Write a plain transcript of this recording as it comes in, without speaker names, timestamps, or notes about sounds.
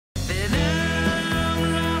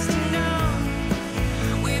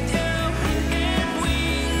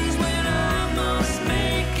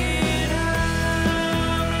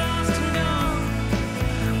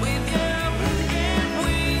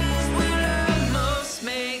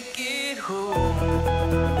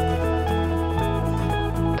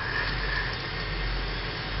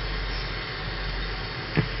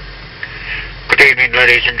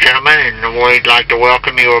ladies and gentlemen, and we'd like to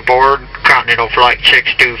welcome you aboard Continental Flight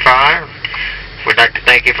 625. We'd like to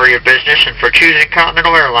thank you for your business and for choosing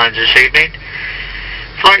Continental Airlines this evening.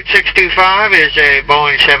 Flight 625 is a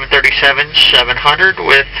Boeing 737-700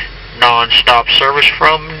 with non-stop service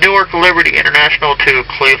from Newark-Liberty International to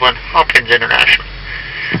Cleveland Hopkins International.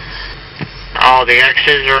 All the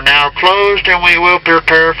exits are now closed and we will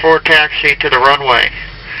prepare for taxi to the runway.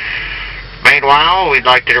 Meanwhile, we'd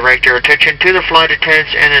like to direct your attention to the flight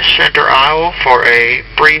attendants in the center aisle for a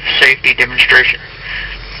brief safety demonstration.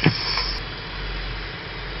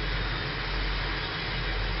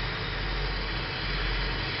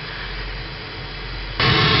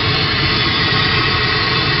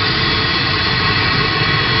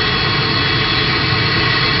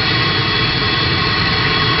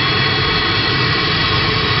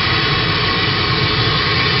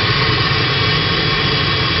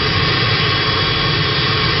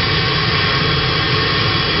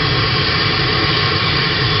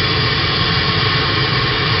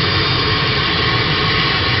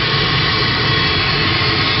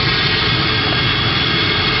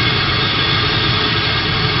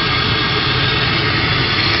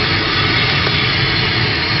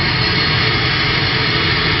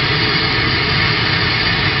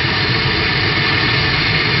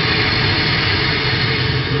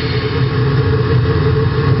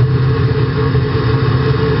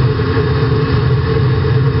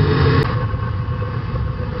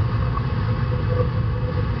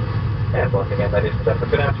 And once again, ladies and gentlemen,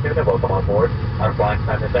 good afternoon and welcome on board. Our flying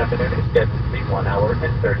time this afternoon is scheduled to be 1 hour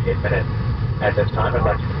and 38 minutes. At this time, I'd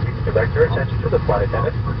like to direct your attention to the flight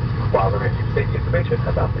attendants while we review safety information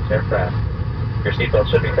about this aircraft. Your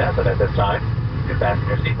seatbelt should be fastened at this time. To fasten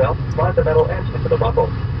your seatbelt, slide the metal edge into the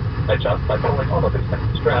buckle. Adjust by pulling on the loose end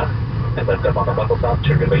of the strap and lift up on the buckle top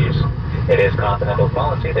to release. It is Continental's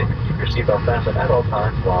policy that you keep your seatbelt fastened at all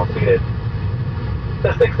times while seated.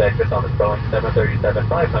 The 6 exits on this Boeing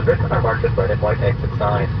 737-700 are marked with red and white exit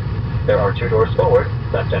signs. There are 2 doors forward,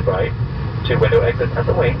 left and right, 2 window exits at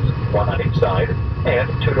the wings, 1 on each side, and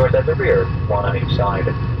 2 doors at the rear, 1 on each side.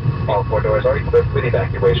 All 4 doors are equipped with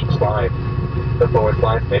evacuation slides. The forward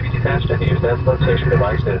slides may be detached and used as flotation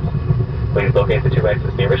devices. Please locate the 2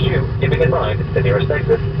 exits nearest you, keeping in mind the nearest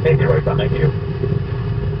exit may be right behind you.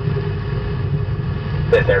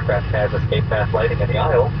 This aircraft has escape path lighting in the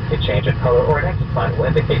aisle. A change in color or an exit sign will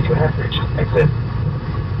indicate you have reached exit.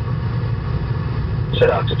 Should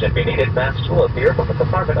oxygen be needed, masks will appear from the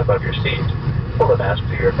compartment above your seat. Pull the mask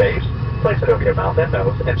to your face, place it over your mouth and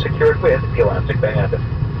nose, and secure it with the elastic band.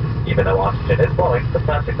 Even though oxygen is flowing, the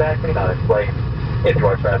plastic bag may not inflate. If you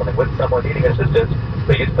are traveling with someone needing assistance,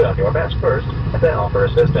 please put on your mask first and then offer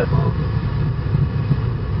assistance.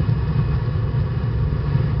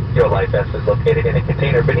 Your life vest is located in a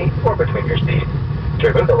container beneath or between your seats. To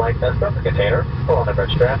remove the life vest from the container, pull on the red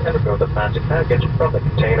strap and remove the plastic package from the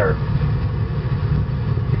container.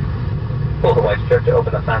 Pull the white strip to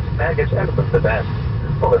open the plastic package and remove the vest.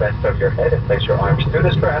 Pull the vest over your head and place your arms through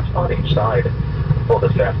the straps on each side. Pull the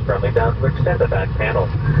straps firmly down to extend the back panel,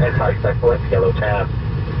 and tight by pulling the yellow tabs.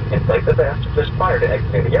 Inflate the vest just prior to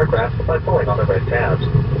exiting the aircraft by pulling on the red tabs.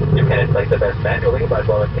 You can inflate the vest manually by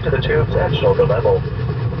blowing into the tubes at shoulder level.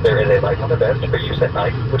 There is a light on the vest for use at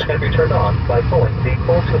night, which can be turned on by pulling the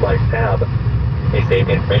Pull to Light tab. A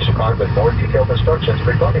safety information card with more detailed instructions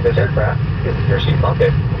regarding this aircraft is in your seat pocket.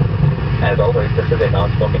 As always, this is a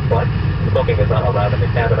non-smoking flight. Smoking is not allowed in the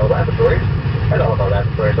cabin or lavatories, and all of our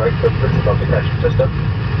lavatories are equipped with smoke detection systems,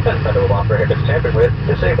 and federal law prohibits tampering with,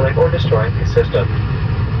 disabling, or destroying these systems.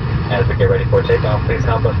 As we get ready for takeoff, please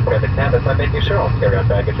help us prepare the cabin by making sure all carry-on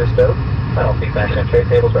baggage is stowed, that all seat backs and tray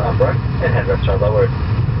tables are upright, and headrests are lowered.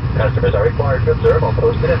 Customers are required to observe all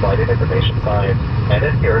posted and lighted information signs and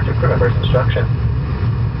adhere to crew members' instructions.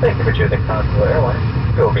 Thank you for choosing Continental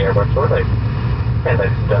Airlines. You will be airborne shortly. And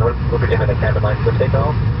ladies and gentlemen, we'll be dimming the cabin lights for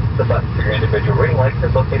takeoff. The button for your individual reading light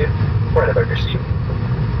is located right above your seat.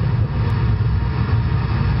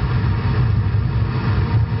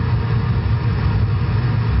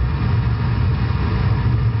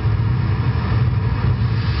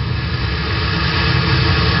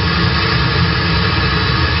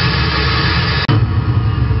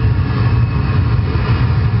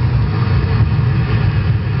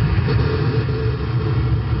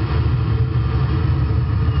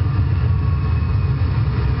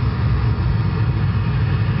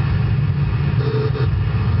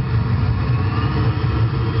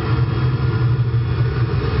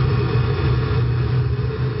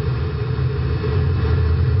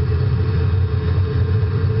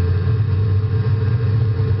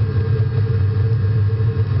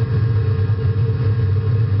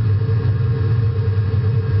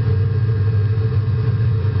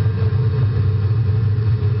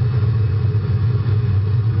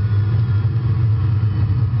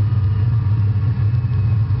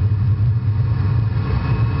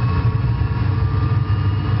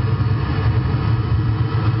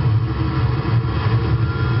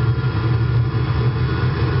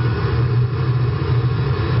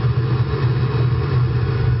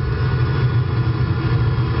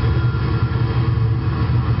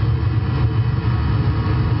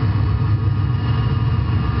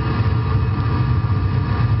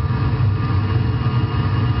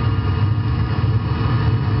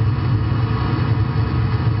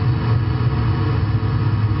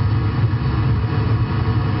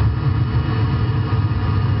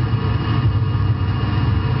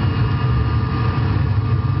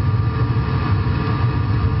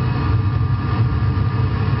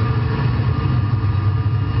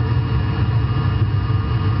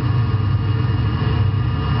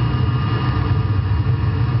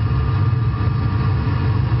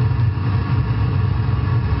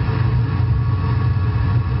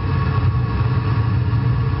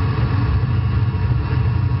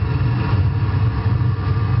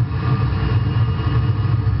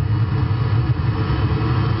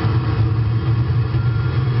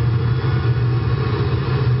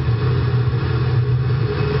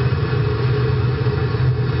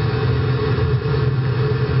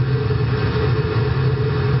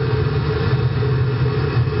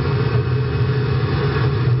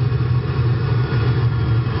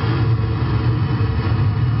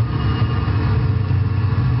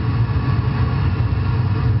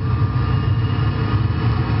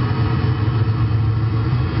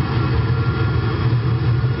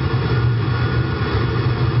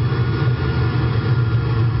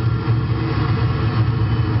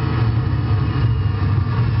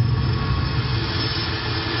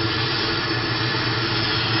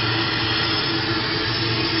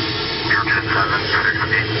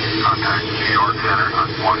 center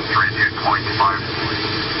on 132.5.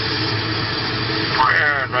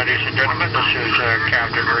 And ladies and gentlemen, this is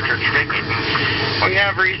Captain Richard speaking. We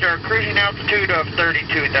have reached our cruising altitude of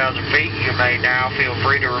 32,000 feet. You may now feel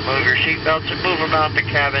free to remove your seatbelts and move about the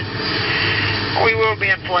cabin. We will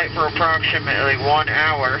be in flight for approximately 1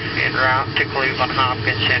 hour en route to Cleveland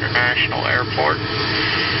Hopkins International Airport.